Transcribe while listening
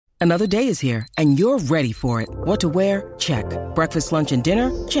Another day is here, and you're ready for it. What to wear? Check. Breakfast, lunch, and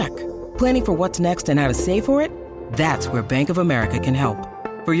dinner? Check. Planning for what's next and how to save for it? That's where Bank of America can help.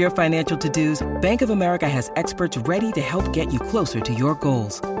 For your financial to-dos, Bank of America has experts ready to help get you closer to your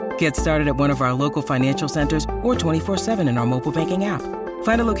goals. Get started at one of our local financial centers or 24/7 in our mobile banking app.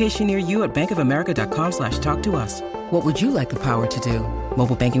 Find a location near you at bankofamerica.com/talktous. What would you like the power to do?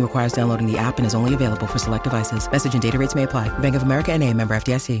 Mobile banking requires downloading the app and is only available for select devices. Message and data rates may apply. Bank of America N.A., member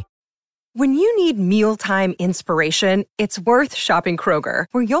FDIC. When you need mealtime inspiration, it's worth shopping Kroger,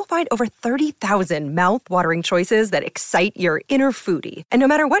 where you'll find over 30,000 mouth-watering choices that excite your inner foodie. And no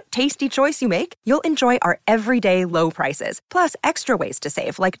matter what tasty choice you make, you'll enjoy our everyday low prices, plus extra ways to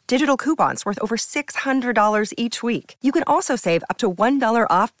save, like digital coupons worth over $600 each week. You can also save up to $1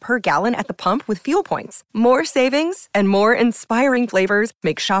 off per gallon at the pump with fuel points. More savings and more inspiring flavors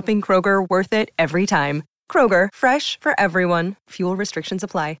make shopping Kroger worth it every time. Kroger, fresh for everyone. Fuel restrictions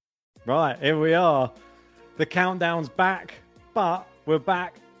apply. Right, here we are. The countdown's back, but we're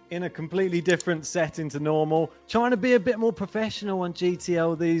back in a completely different setting to normal. Trying to be a bit more professional on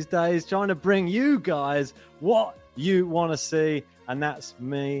GTL these days. Trying to bring you guys what you want to see. And that's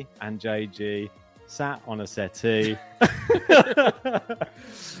me and JG sat on a settee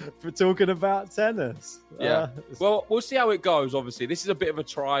for talking about tennis. Yeah. Well, we'll see how it goes, obviously. This is a bit of a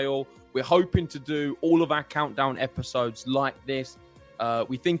trial. We're hoping to do all of our countdown episodes like this.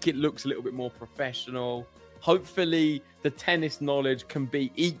 We think it looks a little bit more professional. Hopefully, the tennis knowledge can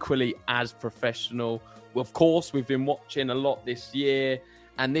be equally as professional. Well, of course, we've been watching a lot this year,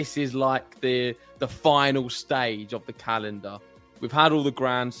 and this is like the final stage of the calendar. We've had all the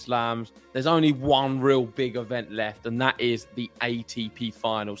Grand Slams. There's only one real big event left, and that is the ATP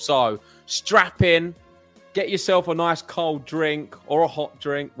final. So, strap in, get yourself a nice cold drink or a hot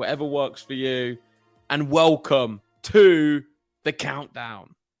drink, whatever works for you, and welcome to the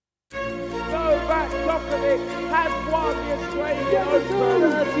countdown. Novak Djokovic has won the Australian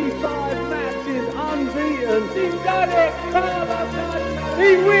Open. 35 matches unbeaten. He's done it. He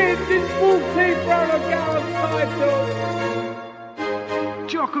wins his 14th Roland Garros title.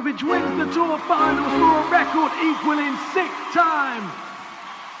 Djokovic wins the tour final for a record equaling 6 times.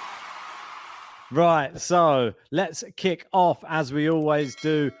 Right, so let's kick off as we always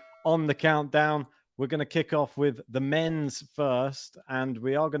do on the countdown. We're going to kick off with the men's first, and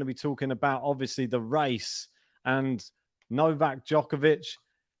we are going to be talking about, obviously, the race. And Novak Djokovic,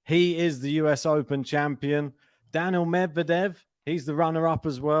 he is the US Open champion. Daniil Medvedev, he's the runner-up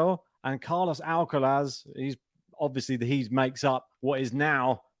as well. And Carlos Alcaraz, he makes up what is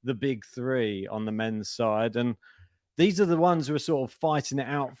now the big three on the men's side. And these are the ones who are sort of fighting it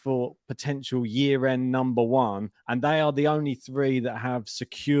out for potential year-end number one. And they are the only three that have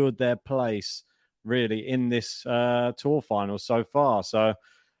secured their place really in this tour final so far. So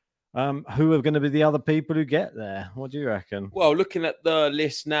who are going to be the other people who get there? What do you reckon? Well, looking at the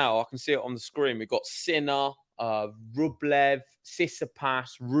list now, I can see it on the screen. We've got Sinner, Rublev,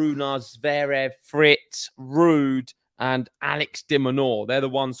 Tsitsipas, Rune, Zverev, Fritz, Ruud, and Alex de Minaur. They're the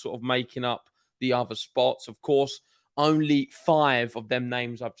ones sort of making up the other spots. Of course, only 5 of them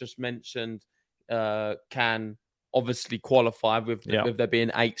names I've just mentioned can obviously qualify with there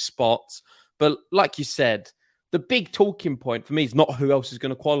being 8 spots. But like you said, the big talking point for me is not who else is going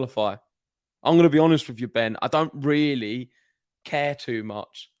to qualify. I'm going to be honest with you, Ben. I don't really care too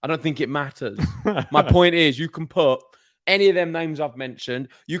much. I don't think it matters. My point is, you can put any of them names I've mentioned.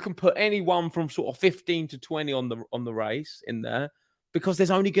 You can put anyone from sort of 15 to 20 on the race in there, because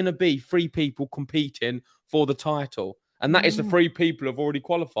there's only going to be 3 people competing for the title. And that is the 3 people who have already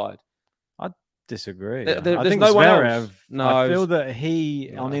qualified. Disagree. There's I think no one Zverev, else. No, I feel that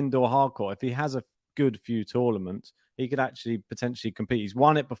he on indoor hardcourt, if he has a good few tournaments, he could actually potentially compete. He's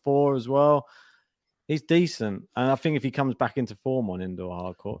won it before as well. He's decent, and I think if he comes back into form on indoor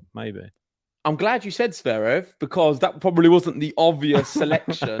hardcourt, maybe. I'm glad you said Zverev, because that probably wasn't the obvious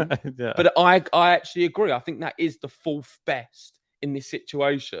selection. Yeah. But I actually agree. I think that is the 4th best in this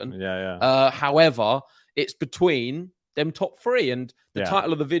situation. However, it's between them top 3, and the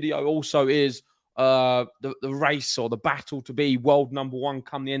title of the video also is the race or the battle to be world number 1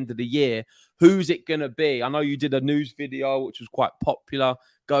 come the end of the year. Who's it going to be? I know you did a news video, which was quite popular.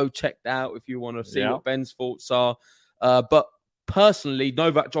 Go check that out if you want to see what Ben's thoughts are. But personally,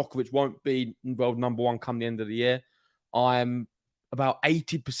 Novak Djokovic won't be world number 1 come the end of the year. I'm about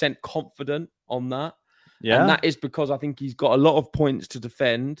 80% confident on that. Yeah. And that is because I think he's got a lot of points to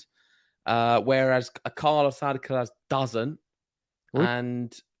defend, whereas Carlos Alcaraz doesn't.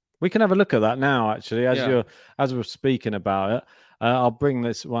 We can have a look at that now, actually, as we're speaking about it. I'll bring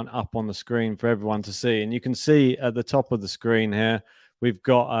this one up on the screen for everyone to see. And you can see at the top of the screen here, we've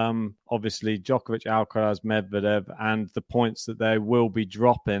got obviously Djokovic, Alcaraz, Medvedev, and the points that they will be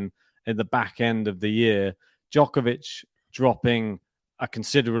dropping in the back end of the year. Djokovic dropping a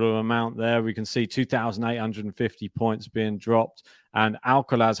considerable amount there. We can see 2,850 points being dropped, and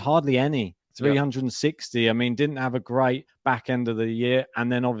Alcaraz hardly any, 360. I mean, didn't have a great back end of the year,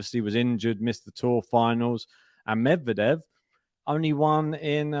 and then obviously was injured, missed the tour finals. And Medvedev only won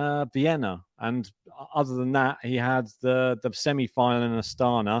in Vienna, and other than that, he had the semi-final in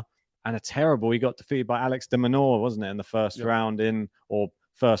Astana, and he got defeated by Alex de Minaur, wasn't it, in the first round or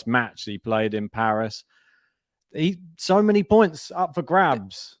first match he played in Paris. So many points up for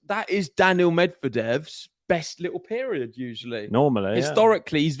grabs. That is Daniel Medvedev's best little period, usually. Normally.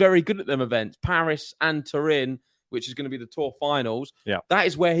 Historically, he's very good at them events. Paris and Turin, which is going to be the tour finals. Yeah. That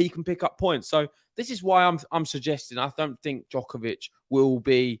is where he can pick up points. So this is why I'm suggesting I don't think Djokovic will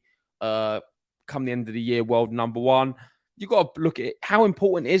be, come the end of the year, world number one. You've got to look at it. How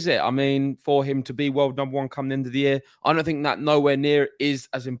important is it? I mean, for him to be world number one come the end of the year, I don't think that nowhere near is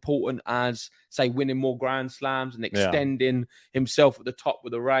as important as, say, winning more Grand Slams and extending himself at the top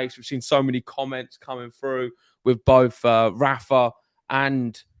of the race. We've seen so many comments coming through with both Rafa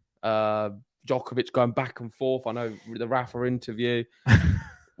and Djokovic going back and forth. I know the Rafa interview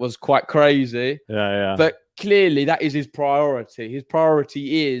was quite crazy. Yeah. But clearly that is his priority. His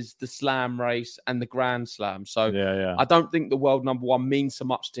priority is the slam race and the Grand Slam. So I don't think the world number one means so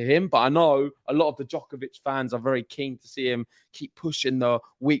much to him, but I know a lot of the Djokovic fans are very keen to see him keep pushing the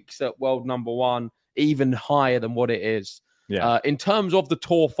weeks at world number one even higher than what it is. In terms of the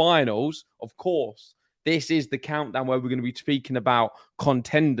tour finals, of course, this is the countdown where we're going to be speaking about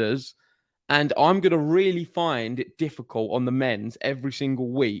contenders. And I'm going to really find it difficult on the men's every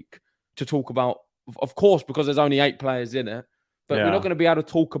single week to talk about, of course, because there's only 8 players in it, but we're not going to be able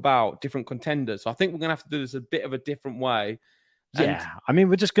to talk about different contenders. So I think we're going to have to do this a bit of a different way. I mean,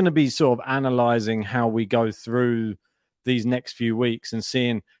 we're just going to be sort of analysing how we go through these next few weeks and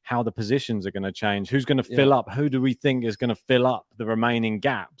seeing how the positions are going to change. Who's going to fill up? Who do we think is going to fill up the remaining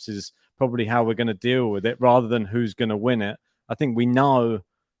gaps is probably how we're going to deal with it rather than who's going to win it. I think we know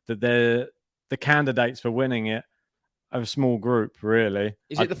that the candidates for winning it are a small group, really.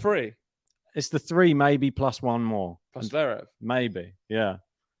 Is it the 3? It's the 3, maybe plus one more. Plus Zverev? Maybe, yeah.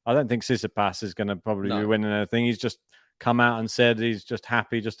 I don't think Tsitsipas is going to probably be winning anything. He's just come out and said he's just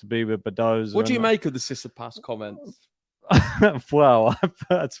happy just to be with Badoza. What do you make of the Tsitsipas comments? Well, I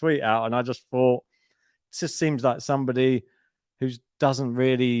put a tweet out and I just thought, it just seems like somebody who doesn't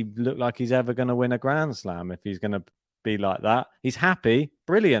really look like he's ever going to win a Grand Slam if he's going to be like that. He's happy.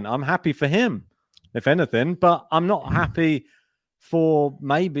 Brilliant. I'm happy for him, if anything, but I'm not happy for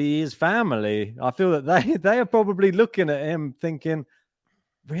maybe his family. I feel that they are probably looking at him thinking,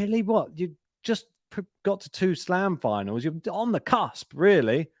 really, what? You just got to 2 slam finals. You're on the cusp,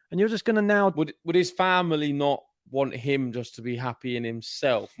 really, and you're just going to now... Would his family not want him just to be happy in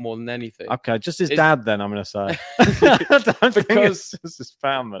himself more than anything? Okay, just his dad then, I'm going to say. I don't think it's just his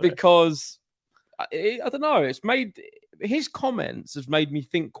family. Because... I don't know. His comments has made me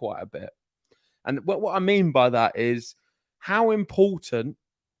think quite a bit. And what I mean by that is how important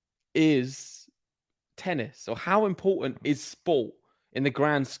is tennis or how important is sport in the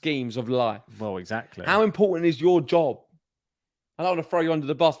grand schemes of life? Well, exactly. How important is your job? I don't want to throw you under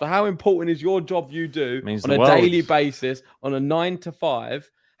the bus, but how important is your job you do on a daily basis, on a 9 to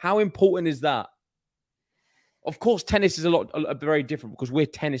 5? How important is that? Of course, tennis is very different because we're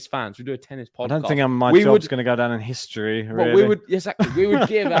tennis fans. We do a tennis podcast. I don't think my job's going to go down in history. Really. Well, we would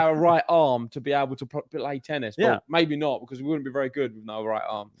give our right arm to be able to play tennis. But maybe not because we wouldn't be very good with no right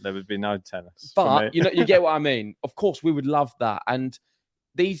arm. There would be no tennis. But you get what I mean. Of course, we would love that. And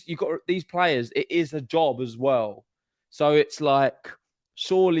these players, it is a job as well. So it's like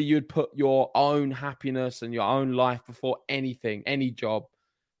surely you'd put your own happiness and your own life before anything, any job.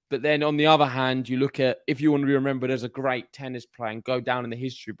 But then on the other hand, you look at, if you want to be remembered as a great tennis player and go down in the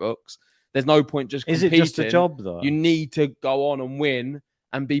history books, there's no point just competing. Is it just a job, though? You need to go on and win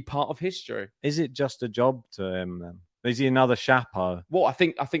and be part of history. Is it just a job to him then? Is he another chapeau? Well, I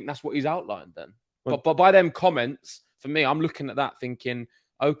think that's what he's outlined then. But by them comments, for me, I'm looking at that thinking,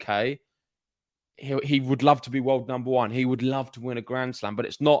 okay, he would love to be world number one. He would love to win a Grand Slam, but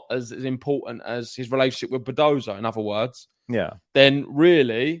it's not as important as his relationship with Badoza, in other words. Yeah. Then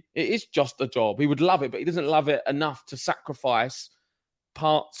really, it is just a job. He would love it, but he doesn't love it enough to sacrifice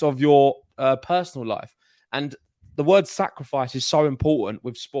parts of your personal life. And the word sacrifice is so important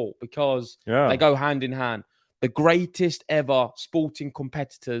with sport because they go hand in hand. The greatest ever sporting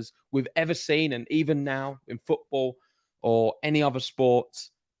competitors we've ever seen, and even now in football or any other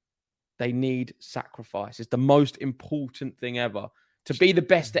sports, they need sacrifice. It's the most important thing ever. To be the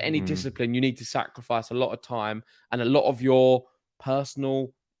best at any discipline, you need to sacrifice a lot of time and a lot of your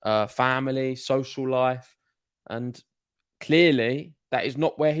personal, family, social life. And clearly, that is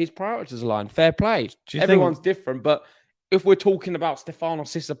not where his priorities align. Fair play. Everyone's different. But if we're talking about Stefanos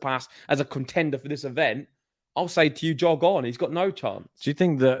Tsitsipas as a contender for this event, I'll say to you, jog on. He's got no chance. Do you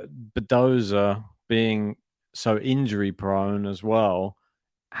think that Badoza being so injury prone as well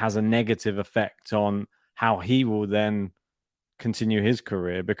has a negative effect on how he will then continue his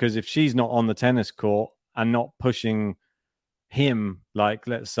career? Because if she's not on the tennis court and not pushing him, like,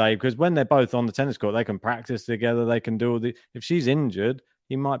 let's say, because when they're both on the tennis court, they can practice together, they can do all the, if she's injured,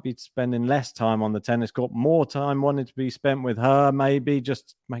 he might be spending less time on the tennis court, more time wanting to be spent with her, maybe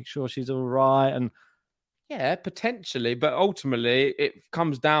just make sure she's all right. And yeah, potentially, but ultimately it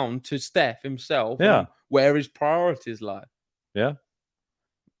comes down to Steph himself, and where his priorities lie. Yeah,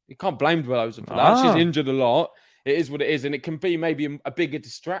 you can't blame Badoza for that. She's injured a lot. It is what it is, and it can be maybe a bigger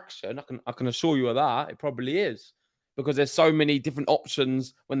distraction. I can assure you of that. It probably is, because there's so many different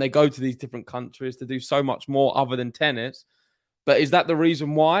options when they go to these different countries to do so much more other than tennis. But is that the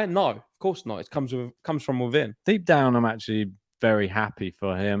reason why? No, of course not. It comes from within. Deep down, I'm actually very happy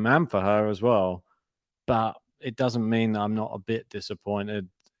for him and for her as well. But it doesn't mean that I'm not a bit disappointed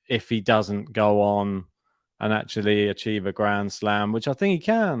if he doesn't go on and actually achieve a Grand Slam, which I think he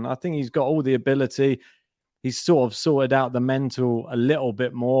can. I think he's got all the ability. He's sort of sorted out the mental a little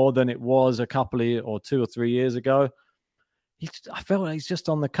bit more than it was a couple of or 2 or 3 years ago. I felt like he's just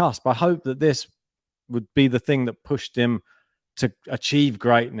on the cusp. I hope that this would be the thing that pushed him to achieve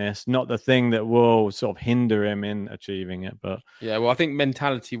greatness, not the thing that will sort of hinder him in achieving it. But yeah, well, I think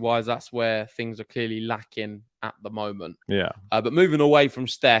mentality-wise, that's where things are clearly lacking at the moment. Yeah. But moving away from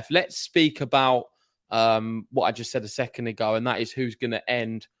Steph, let's speak about what I just said a second ago, and that is who's going to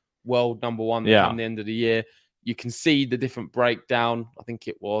end world number one come the end of the year. You can see the different breakdown. I think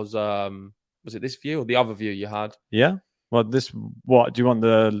it was it this view or the other view you had? Yeah. Well, what do you want,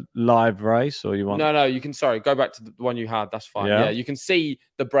 the live race or you want? No, you can, go back to the one you had. That's fine. Yeah, you can see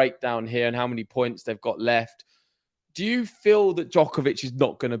the breakdown here and how many points they've got left. Do you feel that Djokovic is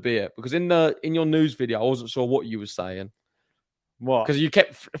not going to be it? Because in your news video, I wasn't sure what you were saying. What? Because you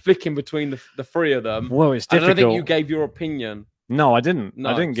kept flicking between the three of them. Well, it's difficult. I don't think you gave your opinion. No, I didn't.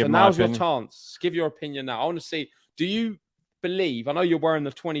 No. I didn't give so my now's opinion. Your chance. Give your opinion now. I want to see, do you believe, I know you're wearing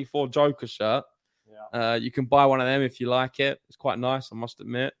the 24 Joker shirt. Yeah. You can buy one of them if you like it. It's quite nice, I must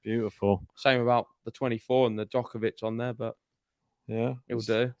admit. Beautiful. Same about the 24 and the Djokovic on there, but yeah, it'll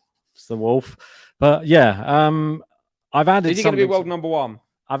do. It's the wolf. But yeah, I've added. Is he going to be world number one?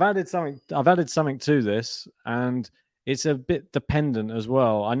 I've added something to this, and it's a bit dependent as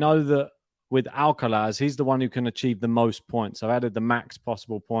well. I know that with Alcaraz, he's the one who can achieve the most points. I've added the max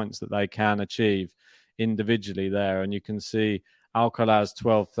possible points that they can achieve individually there, and you can see Alcaraz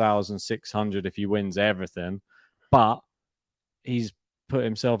 12,600 if he wins everything, but he's put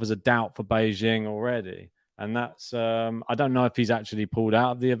himself as a doubt for Beijing already. And that's, I don't know if he's actually pulled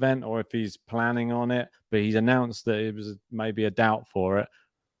out of the event or if he's planning on it, but he's announced that it was maybe a doubt for it.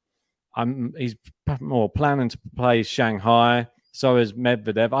 He's more planning to play Shanghai. So is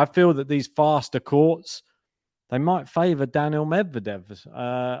Medvedev. I feel that these faster courts, they might favour Daniel Medvedev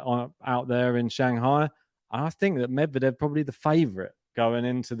out there in Shanghai. I think that Medvedev probably the favourite going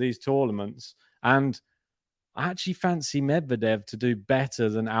into these tournaments. And I actually fancy Medvedev to do better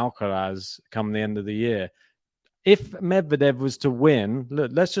than Alcaraz come the end of the year. If Medvedev was to win,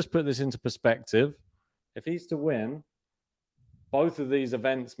 look, let's just put this into perspective. If he's to win both of these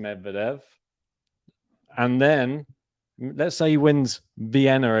events, Medvedev, and then let's say he wins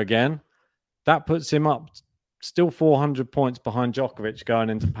Vienna again, that puts him up still 400 points behind Djokovic going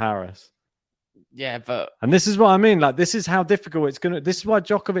into Paris. Yeah, but... And this is what I mean. Like, this is how difficult it's going to... This is why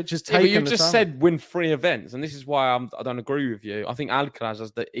Djokovic has taken... but you just said win 3 events, and this is why I don't agree with you. I think Alcaraz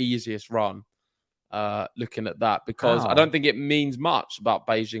has the easiest run looking at that, because I don't think it means much about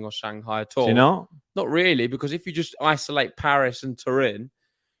Beijing or Shanghai at all. Do you not? Not really, because if you just isolate Paris and Turin,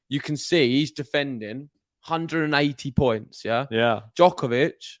 you can see he's defending 180 points, yeah? Yeah.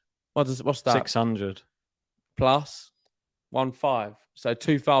 Djokovic, what's that? 600. Plus 1.5. So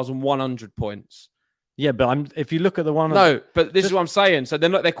 2,100 points. Yeah, but if you look at the one... But this is what I'm saying. So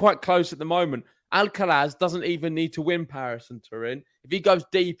they're quite close at the moment. Alcaraz doesn't even need to win Paris and Turin. If he goes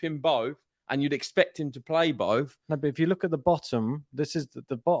deep in both, and you'd expect him to play both. No, but if you look at the bottom, this is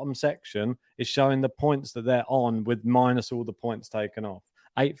the bottom section is showing the points that they're on with minus all the points taken off.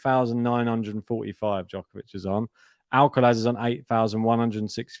 8,945 Djokovic is on. Alcaraz is on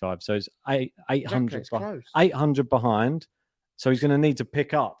 8,165. So it's 800 behind. So he's going to need to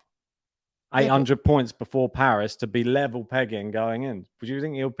pick up 800 points before Paris to be level pegging going in. Would you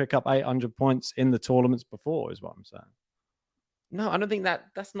think he'll pick up 800 points in the tournaments before, is what I'm saying? No, I don't think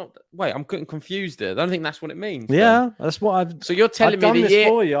that's not. Wait, I'm getting confused there. I don't think that's what it means. Yeah, that's what I've. So you're telling I've me done this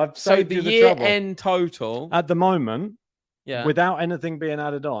for you. I've saved the you the year trouble. end total At the moment, yeah, without anything being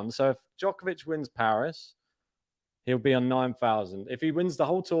added on. So if Djokovic wins Paris, he'll be on 9,000. If he wins the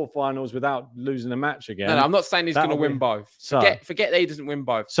whole tour finals without losing a match again. No, I'm not saying he's going to win both. Forget that he doesn't win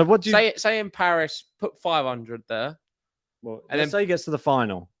both. So what do you say in Paris, put 500 there. Well, and then say he gets to the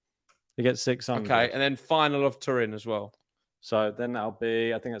final. He gets 600. Okay, and then final of Turin as well. So then that'll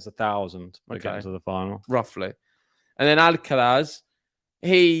be, I think that's 1,000 to get to the final. Roughly. And then Alcaraz,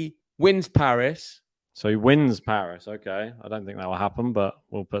 he wins Paris. So he wins Paris. Okay. I don't think that will happen, but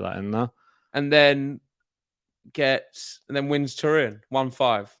we'll put that in there. And then wins Turin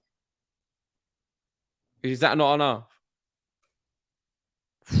 1-5. Is that not enough?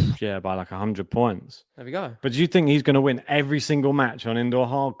 Yeah, by like 100 points. There we go. But do you think he's going to win every single match on indoor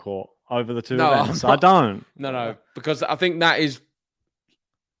hard court over the two events? I don't. No, because I think that is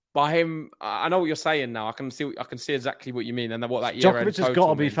by him. I know what you're saying now. I can see exactly what you mean and what that year end. Djokovic has got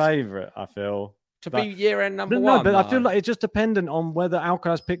to be favourite, I feel. To be year end number one. No, but I feel like it's just dependent on whether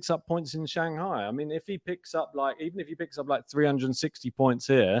Alcaraz picks up points in Shanghai. I mean, if he picks up even if he picks up 360 points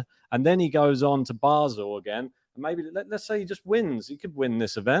here and then he goes on to Basel again, and maybe let's say he just wins. He could win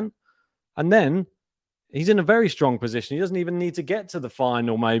this event. And then he's in a very strong position. He doesn't even need to get to the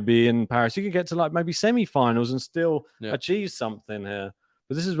final maybe in Paris. He could get to maybe semi-finals and still achieve something here.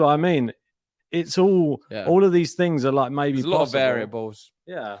 But this is what I mean. It's all of these things are maybe there's a lot of variables.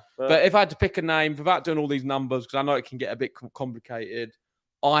 Yeah. But if I had to pick a name, without doing all these numbers, because I know it can get a bit complicated,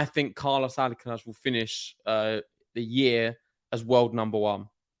 I think Carlos Alcaraz will finish the year as world number one.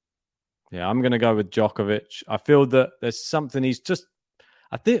 Yeah, I'm going to go with Djokovic. I feel that there's something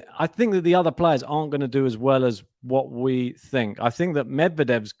I think that the other players aren't going to do as well as what we think. I think that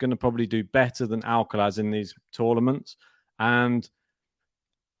Medvedev's going to probably do better than Alcaraz in these tournaments. And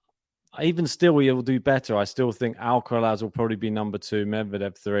even still, he'll do better. I still think Alcaraz will probably be number 2,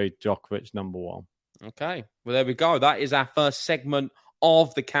 Medvedev 3, Djokovic number 1. Okay, well, there we go. That is our first segment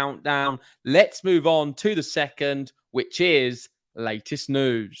of the countdown. Let's move on to the second, which is latest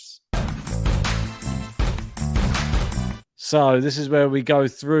news. So this is where we go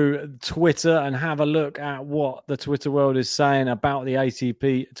through Twitter and have a look at what the Twitter world is saying about the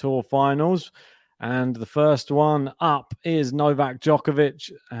ATP Tour Finals. And the first one up is Novak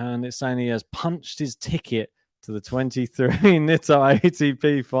Djokovic, and it's saying he has punched his ticket to the 23 Nitto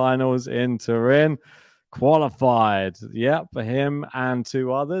ATP Finals in Turin. Qualified, for him and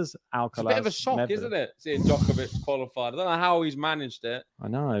 2 others. Alcaraz, it's a bit of a shock, isn't it? Seeing Djokovic qualified. I don't know how he's managed it. I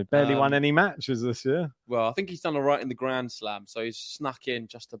know. Barely won any matches this year. Well, I think he's done all right in the Grand Slam, so he's snuck in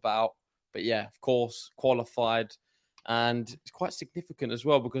just about. But yeah, of course, qualified. And it's quite significant as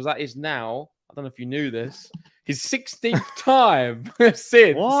well, because that is now, I don't know if you knew this, his 16th time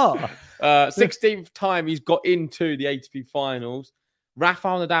since. What? 16th time he's got into the ATP Finals.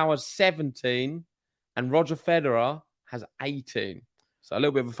 Rafael Nadal has 17. And Roger Federer has 18. So a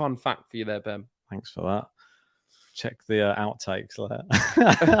little bit of a fun fact for you there, Ben. Thanks for that. Check the outtakes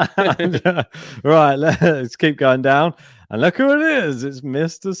there. Right, let's keep going down. And look who it is. It's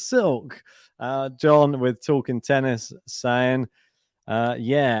Mr. Silk. John with Talking Tennis saying,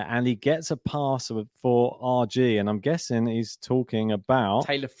 and he gets a pass for RG. And I'm guessing he's talking about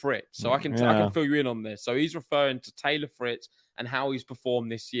Taylor Fritz. So I can fill you in on this. So he's referring to Taylor Fritz and how he's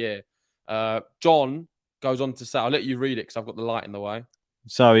performed this year. John goes on to say, I'll let you read it because I've got the light in the way.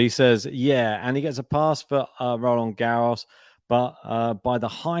 So he says, and he gets a pass for Roland Garros, but by the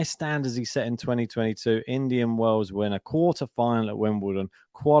high standards he set in 2022, Indian Wells winner, quarterfinal at Wimbledon,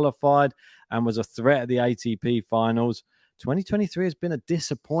 qualified and was a threat at the ATP Finals. 2023 has been a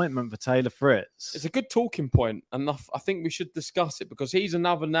disappointment for Taylor Fritz. It's a good talking point, and I think we should discuss it because he's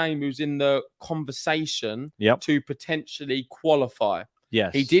another name who's in the conversation to potentially qualify.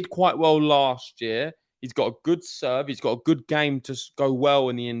 Yes. He did quite well last year. He's got a good serve. He's got a good game to go well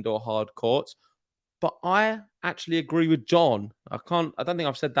in the indoor hard courts. But I actually agree with John. I don't think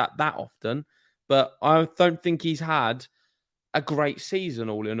I've said that often, but I don't think he's had a great season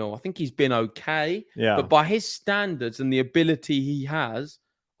all in all. I think he's been okay. Yeah. But by his standards and the ability he has,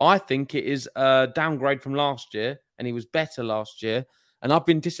 I think it is a downgrade from last year, and he was better last year. And I've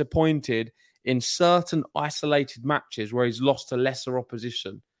been disappointed in certain isolated matches where he's lost to lesser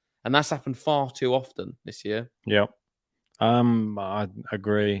opposition. And that's happened far too often this year. Yeah. I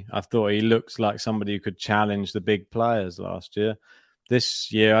agree. I thought he looks like somebody who could challenge the big players last year.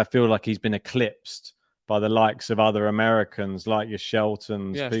 This year, I feel like he's been eclipsed by the likes of other Americans like your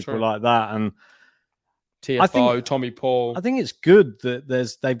Sheltons, people like that. And TFO, Tommy Paul. I think it's good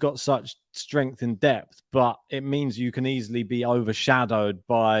that they've got such strength in depth, but it means you can easily be overshadowed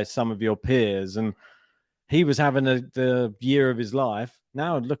by some of your peers. And he was having the year of his life.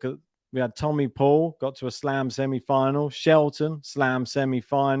 Now look at, we had Tommy Paul, got to a slam semi-final. Shelton, slam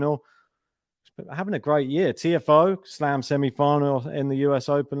semi-final. Having a great year. TFO, slam semi-final in the US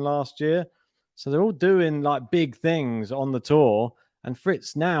Open last year. So they're all doing like big things on the tour. And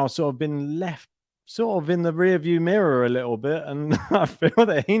Fritz now sort of been left sort of in the rearview mirror a little bit. And I feel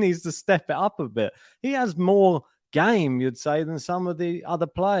that he needs to step it up a bit. He has more game, you'd say, than some of the other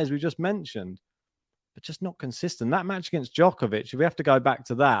players we just mentioned. But just not consistent. That match against Djokovic, if we have to go back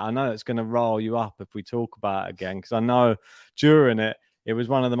to that, I know it's going to roll you up if we talk about it again, because I know during it, it was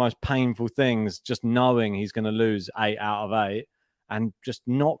one of the most painful things, just knowing he's going to lose 8 out of 8 and just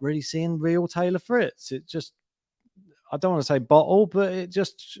not really seeing real Taylor Fritz. It just, I don't want to say bottle, but it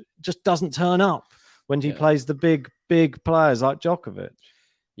just doesn't turn up when he plays the big players like Djokovic.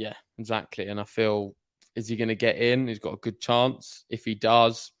 Yeah, exactly. And I feel, is he going to get in? He's got a good chance. If he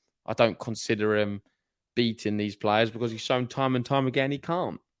does, I don't consider him beating these players because he's shown time and time again he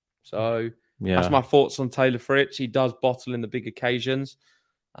can't. So that's my thoughts on Taylor Fritz. He does bottle in the big occasions,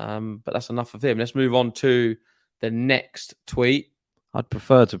 but that's enough of him. Let's move on to the next tweet. I'd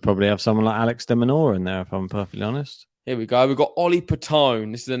prefer to probably have someone like Alex de Minaur in there, if I'm perfectly honest. Here we go. We've got Ollie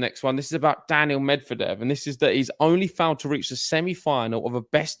Patone. This is the next one. This is about Daniel Medvedev, and this is that he's only failed to reach the semi-final of a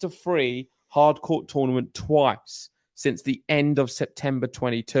best-of-3 hard-court tournament twice since the end of September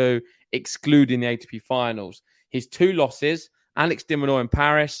 22, excluding the ATP finals. His 2 losses, Alex de Minaur in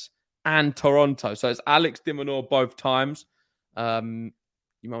Paris and Toronto. So it's Alex de Minaur both times. You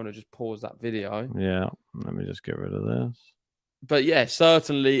might want to just pause that video. Yeah, let me just get rid of this. But yeah,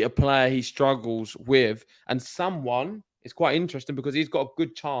 certainly a player he struggles with, and someone, it's quite interesting because he's got a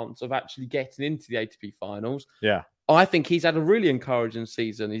good chance of actually getting into the ATP finals. Yeah. I think he's had a really encouraging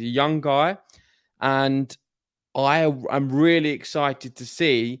season. He's a young guy, and I am really excited to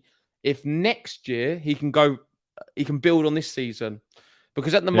see if next year he can build on this season,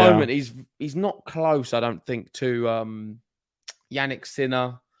 because at the moment he's not close, I don't think, to Yannick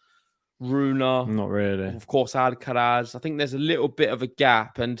Sinner, Rune. Not really. Of course, Alcaraz. I think there's a little bit of a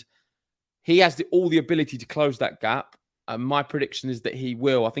gap, and he has all the ability to close that gap. And my prediction is that he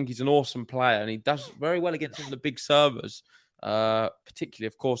will. I think he's an awesome player, and he does very well against some of the big servers. Particularly,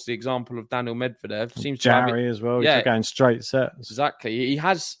 of course, the example of Daniel Medvedev seems Jarry as well. Yeah, going straight sets. Exactly. He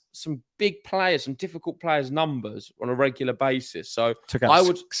has some big players, some difficult players' numbers on a regular basis. So I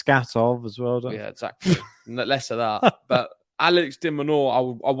would Skatov as well. Yeah, exactly. Less of that. But Alex de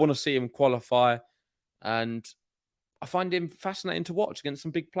Minaur, I want to see him qualify, and I find him fascinating to watch against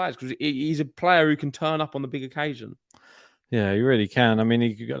some big players because he's a player who can turn up on the big occasion. Yeah, he really can. I mean,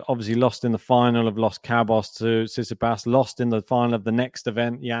 he obviously lost in the final of Los Cabos to Tsitsipas, lost in the final of the next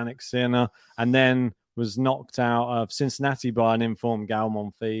event, Yannick Sinner, and then was knocked out of Cincinnati by an informed Gal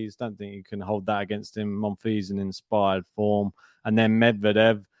Monfils. Don't think you can hold that against him. Monfils in inspired form. And then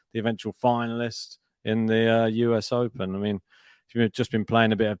Medvedev, the eventual finalist in the US Open. I mean, he's just been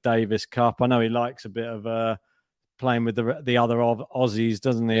playing a bit of Davis Cup. I know he likes a bit of playing with the other Aussies,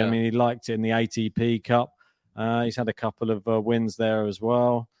 doesn't he? Yeah. I mean, he liked it in the ATP Cup. He's had a couple of wins there as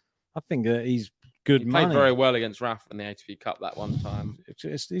well. I think he's good money. He played very well against Rafa in the ATP Cup that one time.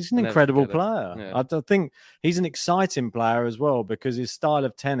 He's an incredible player. Yeah. I think he's an exciting player as well because his style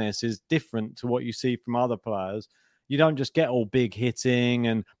of tennis is different to what you see from other players. You don't just get all big hitting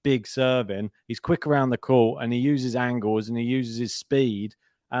and big serving. He's quick around the court and he uses angles and he uses his speed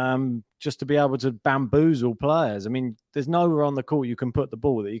just to be able to bamboozle players. I mean, there's nowhere on the court you can put the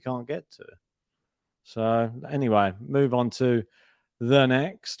ball that you can't get to. So anyway, move on to the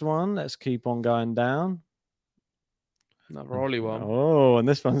next one. Let's keep on going down. Another Ollie one. Oh, and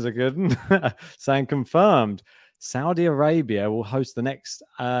this one's a good one. Saying confirmed. Saudi Arabia will host the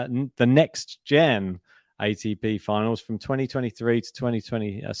next gen ATP finals from 2023 to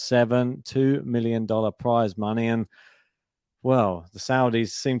 2027. $2 million prize money. And well, the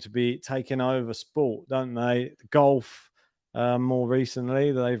Saudis seem to be taking over sport, don't they? Golf. More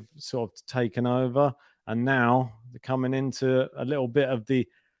recently, they've sort of taken over, and now they're coming into a little bit of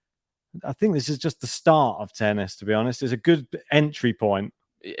I think this is just the start of tennis, to be honest. It's a good entry point.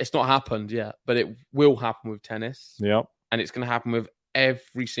 It's not happened yet, but it will happen with tennis. Yep. And it's going to happen with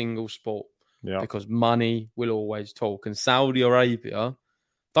every single sport. Yep. Because money will always talk. And Saudi Arabia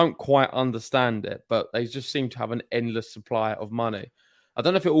don't quite understand it, but they just seem to have an endless supply of money. I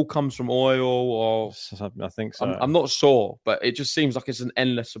don't know if it all comes from oil or... I think so. I'm not sure, but it just seems like it's an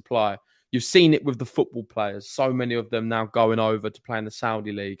endless supply. You've seen it with the football players. So many of them now going over to play in the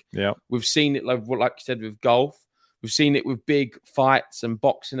Saudi League. Yeah. We've seen it, like you said, with golf. We've seen it with big fights and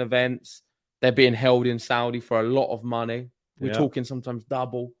boxing events. They're being held in Saudi for a lot of money. We're talking sometimes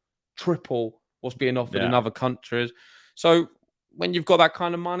double, triple what's being offered in other countries. So when you've got that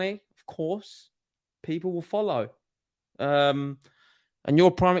kind of money, of course, people will follow. And you're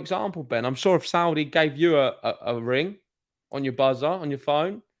a prime example, Ben. I'm sure if Saudi gave you a ring on your buzzer, on your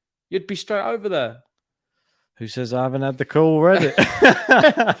phone, you'd be straight over there. Who says I haven't had the call already?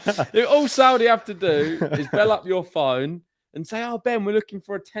 All Saudi have to do is bell up your phone and say, "Oh, Ben, we're looking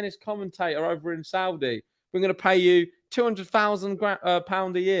for a tennis commentator over in Saudi. We're going to pay you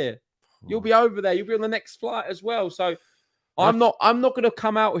 £200,000 a year. You'll be over there. You'll be on the next flight as well." So I'm not going to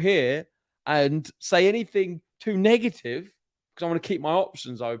come out here and say anything too negative because I want to keep my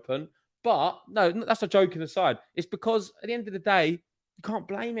options open. But no, that's a joking aside. It's because at the end of the day, you can't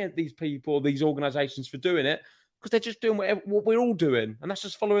blame these people, these organizations for doing it because they're just doing what we're all doing. And that's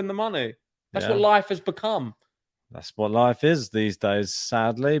just following the money. That's what life has become. That's what life is these days,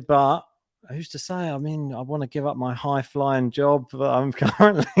 sadly. But who's to say? I mean, I want to give up my high-flying job that I'm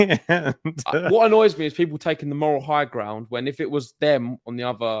currently in. What annoys me is people taking the moral high ground when if it was them on the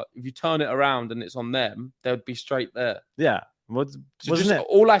other, if you turn it around and it's on them, they would be straight there. Yeah.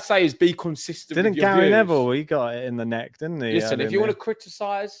 All I say is be consistent. Didn't Gary Neville? He got it in the neck, didn't he? Listen, if you want to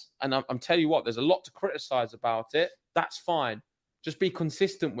criticize, and I'm telling you what, there's a lot to criticize about it. That's fine. Just be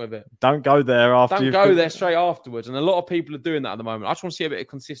consistent with it. Don't go there after. Don't go there straight afterwards. And a lot of people are doing that at the moment. I just want to see a bit of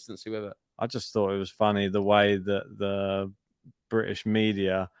consistency with it. I just thought it was funny the way that the British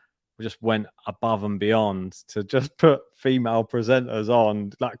media just went above and beyond to just put female presenters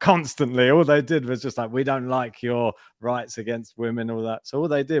on like constantly. All they did was just like, we don't like your rights against women, all that. So all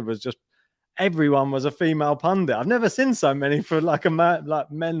they did was just everyone was a female pundit. I've never seen so many for like a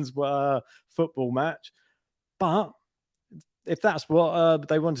men's football match. But if that's what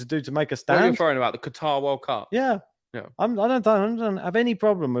they want to do to make a stand, what are you referring about the Qatar World Cup? Yeah. I don't have any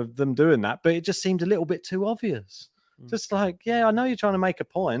problem with them doing that, but it just seemed a little bit too obvious. Just like, I know you're trying to make a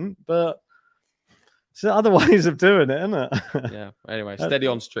point, but it's other ways of doing it, isn't it? Yeah. Anyway, steady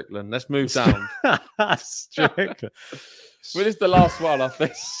on, Strickland. Let's move down. Strickland. Well, this is the last one, I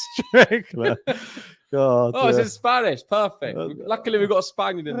think. Strickland. God. Oh, it's in Spanish. Perfect. Luckily, we've got a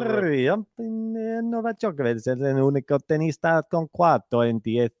Spaniard in the room. Novak Djokovic es el único tenista con cuatro en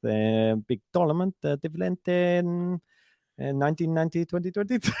 10 big tournament diferente en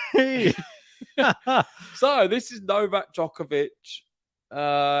 1990-2023. So this is Novak Djokovic.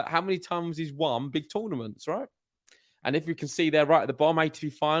 How many times he's won big tournaments, right? And if you can see there right at the bottom,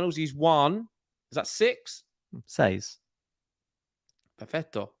 ATP finals, he's won. Is that 6? 6.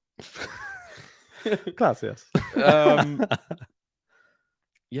 Perfecto. Gracias.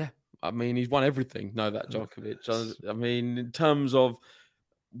 Yeah, I mean, he's won everything, Novak Djokovic. I mean, in terms of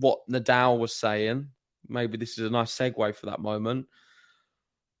what Nadal was saying, maybe this is a nice segue for that moment.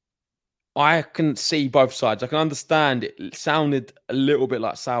 I can see both sides. I can understand it sounded a little bit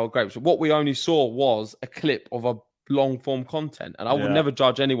like sour grapes. But what we only saw was a clip of a long-form content. And I would never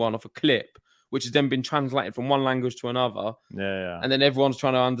judge anyone off a clip, which has then been translated from one language to another. Yeah. And then everyone's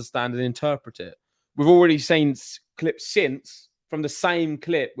trying to understand and interpret it. We've already seen clips since from the same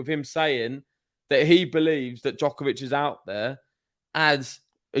clip with him saying that he believes that Djokovic is out there as,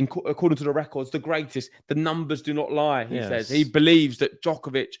 according to the records, the greatest. The numbers do not lie, he says. He believes that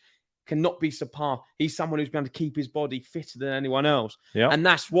Djokovic cannot be surpassed. He's someone who's going to keep his body fitter than anyone else. Yep. And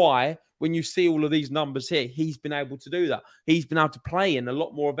that's why when you see all of these numbers here, he's been able to do that. He's been able to play in a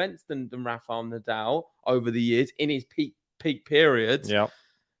lot more events than Rafael Nadal over the years in his peak periods. Yep.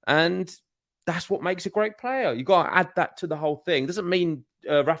 And that's what makes a great player. You got to add that to the whole thing. Doesn't mean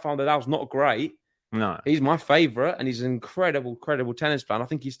Rafael Nadal's not great. No. He's my favourite and he's an incredible tennis player. And I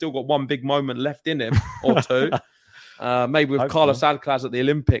think he's still got one big moment left in him or two. Maybe with Carlos Alcaraz at the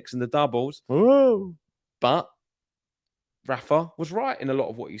Olympics and the doubles. Whoa. But Rafa was right in a lot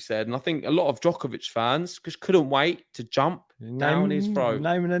of what he said. And I think a lot of Djokovic fans just couldn't wait to jump down his throat.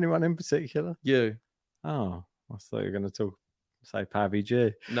 Naming anyone in particular? You. Oh, I thought you were going to say Pavi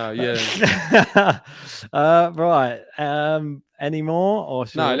G. No, yeah. Right. Any more? Or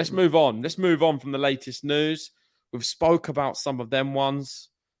no, let's move on. Let's move on from the latest news. We've spoke about some of them ones.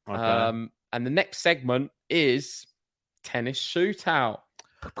 Okay. And the next segment is tennis shootout.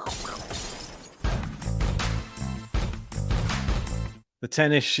 The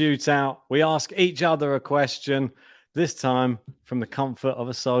tennis shootout. We ask each other a question, this time from the comfort of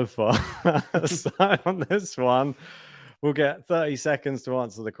a sofa. So on this one, we'll get 30 seconds to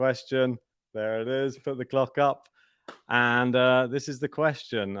answer the question. There it is. Put the clock up. And this is the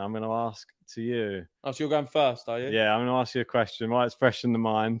question I'm going to ask to you. Oh, so you're going first, are you? Yeah, I'm going to ask you a question while it's fresh in the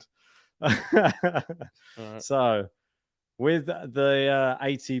mind. Right. So, with the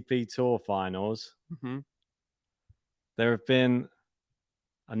ATP Tour finals, there have been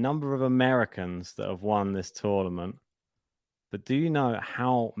a number of Americans that have won this tournament. But do you know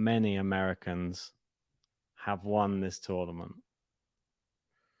how many Americans have won this tournament?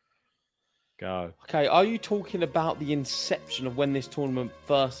 Go. Okay, are you talking about the inception of when this tournament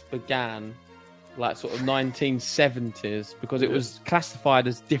first began, like sort of 1970s? Because it was classified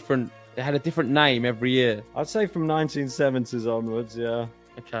as different. It had a different name every year. I'd say from 1970s onwards, yeah.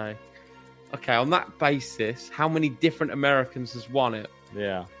 Okay. On that basis, how many different Americans has won it?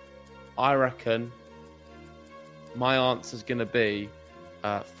 Yeah. I reckon my answer's going to be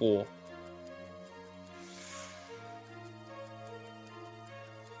 4.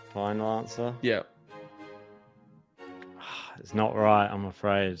 Final answer? Yeah. It's not right, I'm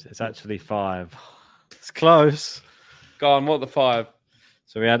afraid. It's actually 5. It's close. Go on, what are the 5?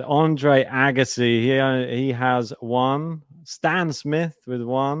 So we had Andre Agassi. He has 1. Stan Smith with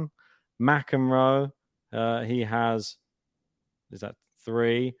 1. McEnroe. He has, is that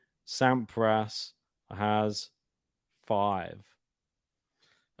 3? Sampras has 5.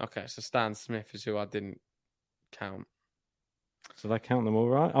 Okay, so Stan Smith is who I didn't count. So did I count them all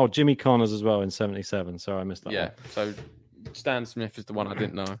right? Oh, Jimmy Connors as well in 77. Sorry, I missed that one. So Stan Smith is the one I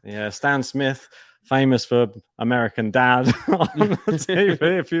didn't know. Yeah, Stan Smith, famous for American Dad on the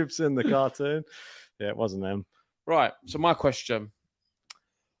TV, if you've seen the cartoon. Yeah, it wasn't him. Right, so my question.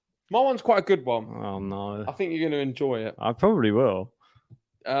 My one's quite a good one. Oh, no. I think you're going to enjoy it. I probably will.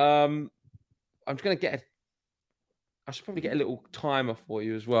 I'm just going to I should probably get a little timer for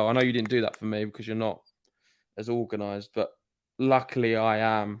you as well. I know you didn't do that for me because you're not as organised, but luckily I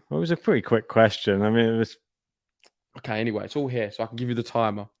am. Well, it was a pretty quick question. I mean, it was... Okay, anyway, it's all here, so I can give you the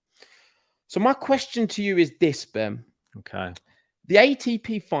timer. So my question to you is this, Ben. Okay. The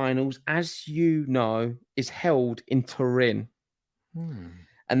ATP Finals, as you know, is held in Turin.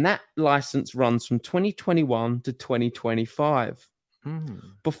 And that license runs from 2021 to 2025.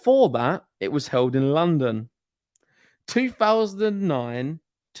 Before that, it was held in London. 2009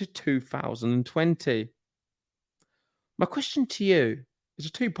 to 2020. My question to you is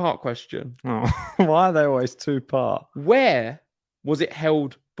a 2-part question. Oh, why are they always 2-part? Where was it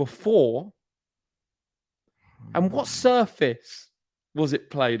held before? And what surface was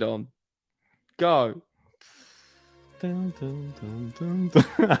it played on? Go. Dun, dun, dun, dun,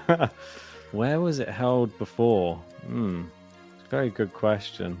 dun. Where was it held before? It's a very good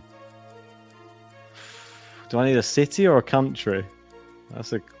question. Do I need a city or a country?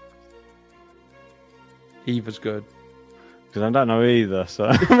 Either's good. Because I don't know either, so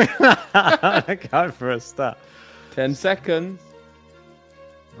I'm going to go for a stat. 10 seconds.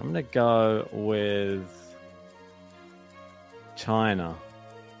 I'm going to go with China.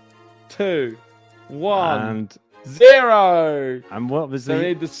 2, 1, and 0. And what was So we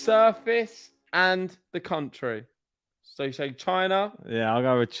need the surface and the country. So you say China. Yeah, I'll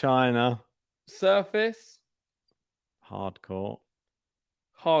go with China. Surface. Hardcourt.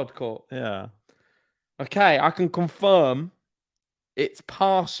 Yeah. Okay, I can confirm it's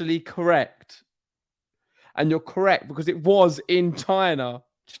partially correct. And you're correct because it was in China.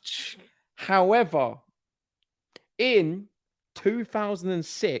 However, in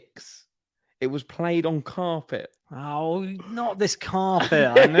 2006, it was played on carpet. Oh, not this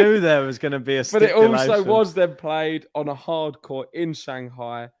carpet. I knew there was going to be a But it stipulation. also was then played on a hard court in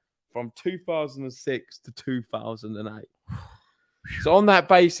Shanghai from 2006 to 2008. So on that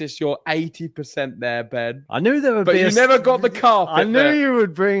basis, you're 80% there, Ben. I knew there would but be you never got the carpet. I knew there. you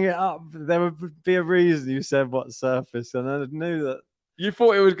would bring it up. There would be a reason you said what surface, and I knew that. You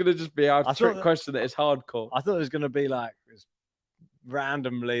thought it was going to just be a trick that, question that is hardcore. I thought it was going to be like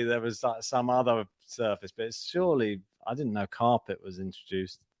randomly there was like some other surface, but it's surely I didn't know carpet was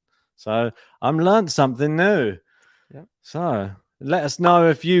introduced. So I'm learned something new. Yeah. So let us know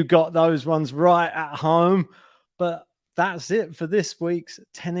if you got those ones right at home. But that's it for this week's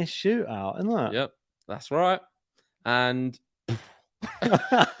tennis shootout, isn't it? Yep, that's right. And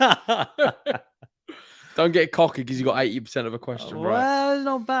don't get cocky because you got 80% of a question right. Well,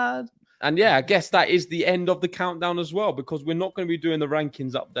 not bad. And yeah, I guess that is the end of the countdown as well, because we're not going to be doing the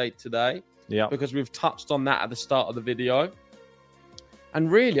rankings update today. Yeah. Because we've touched on that at the start of the video.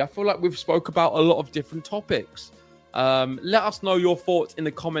 And really, I feel like we've spoke about a lot of different topics. Let us know your thoughts in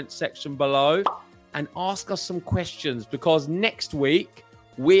the comment section below and ask us some questions, because next week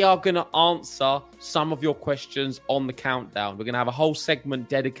we are going to answer some of your questions on the countdown. We're going to have a whole segment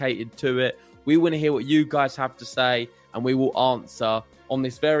dedicated to it. We want to hear what you guys have to say, and we will answer on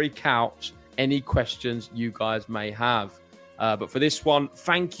this very couch any questions you guys may have. But for this one,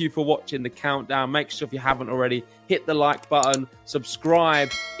 thank you for watching the countdown. Make sure if you haven't already, hit the like button, subscribe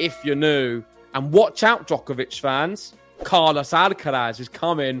if you're new, and watch out, Djokovic fans. Carlos Alcaraz is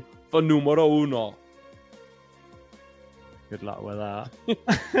coming for No.1. Good luck with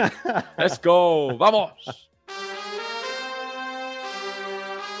that. Let's go. Vamos.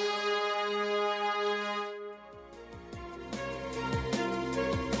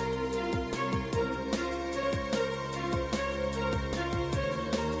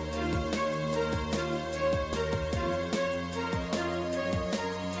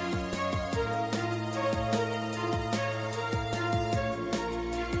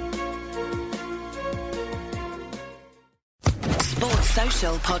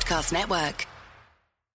 Social Podcast Network.